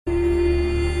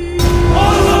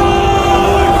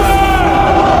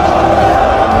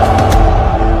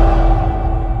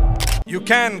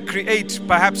can create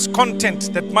perhaps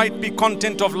content that might be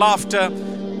content of laughter,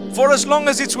 for as long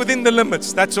as it's within the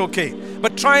limits, that's okay.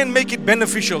 But try and make it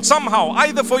beneficial somehow,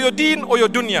 either for your deen or your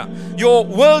dunya. Your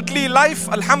worldly life,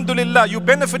 alhamdulillah, you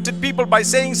benefited people by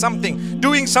saying something,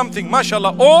 doing something,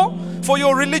 mashallah. Or for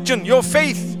your religion, your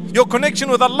faith, your connection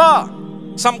with Allah,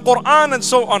 some Qur'an and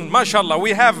so on, mashallah.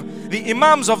 We have the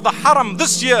Imams of the Haram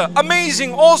this year,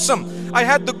 amazing, awesome. I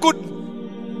had the good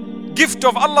gift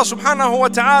of Allah subhanahu wa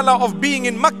ta'ala of being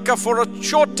in Mecca for a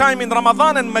short time in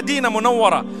Ramadan and Medina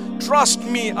Munawwara. Trust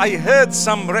me, I heard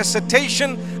some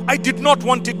recitation. I did not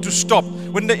want it to stop.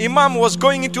 When the Imam was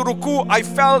going into ruku, I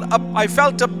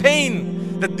felt a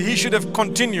pain that he should have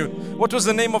continued. What was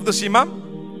the name of this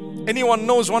Imam? Anyone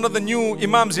knows one of the new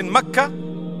Imams in Mecca?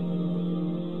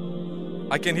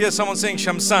 I can hear someone saying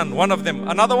Shamsan, one of them.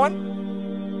 Another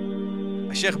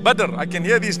one? Sheikh Badr, I can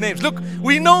hear these names. Look,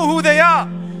 we know who they are.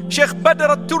 Sheikh Badr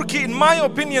al-Turki, in my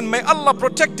opinion, may Allah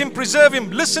protect him, preserve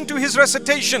him. Listen to his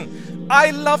recitation.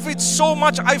 I love it so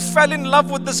much. I fell in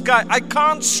love with this guy. I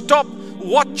can't stop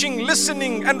watching,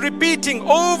 listening and repeating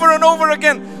over and over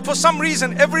again. For some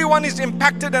reason, everyone is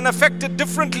impacted and affected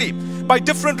differently by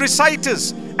different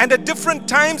reciters. And at different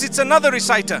times, it's another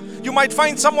reciter. You might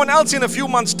find someone else in a few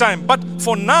months' time. But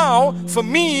for now, for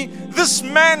me, this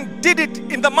man did it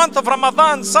in the month of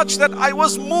Ramadan such that I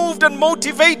was moved and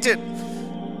motivated.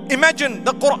 Imagine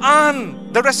the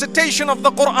Qur'an, the recitation of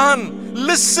the Qur'an,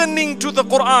 listening to the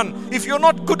Qur'an. If you're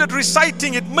not good at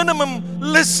reciting it, minimum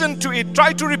listen to it.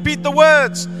 Try to repeat the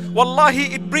words.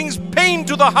 Wallahi, it brings pain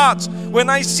to the hearts when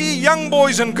I see young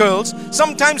boys and girls,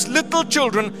 sometimes little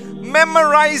children,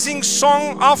 memorizing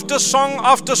song after song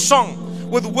after song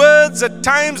with words at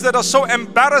times that are so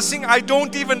embarrassing. I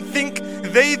don't even think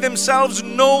they themselves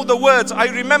know the words. I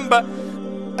remember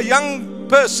a young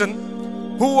person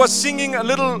who was singing a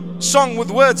little song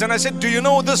with words, and I said, do you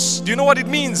know this? Do you know what it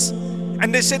means?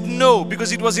 And they said no,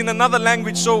 because it was in another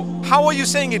language. So how are you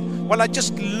saying it? Well, I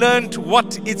just learned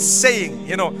what it's saying.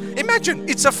 You know, imagine,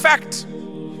 it's a fact.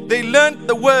 They learned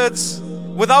the words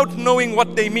without knowing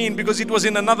what they mean because it was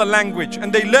in another language,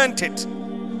 and they learned it.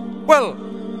 Well,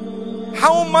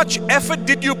 how much effort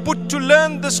did you put to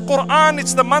learn this Qur'an?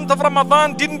 It's the month of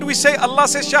Ramadan. Didn't we say, Allah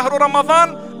says, Shahru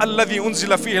Ramadan alladhi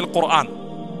unzila fihi al-Qur'an,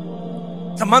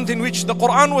 the month in which the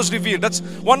Qur'an was revealed. That's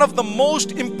one of the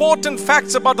most important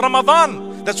facts about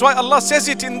Ramadan. That's why Allah says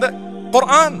it in the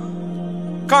Qur'an.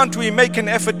 Can't we make an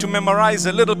effort to memorize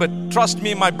a little bit? Trust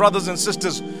me, my brothers and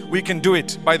sisters, we can do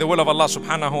it by the will of Allah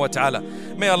subhanahu wa ta'ala.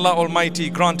 May Allah Almighty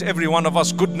grant every one of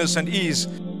us goodness and ease.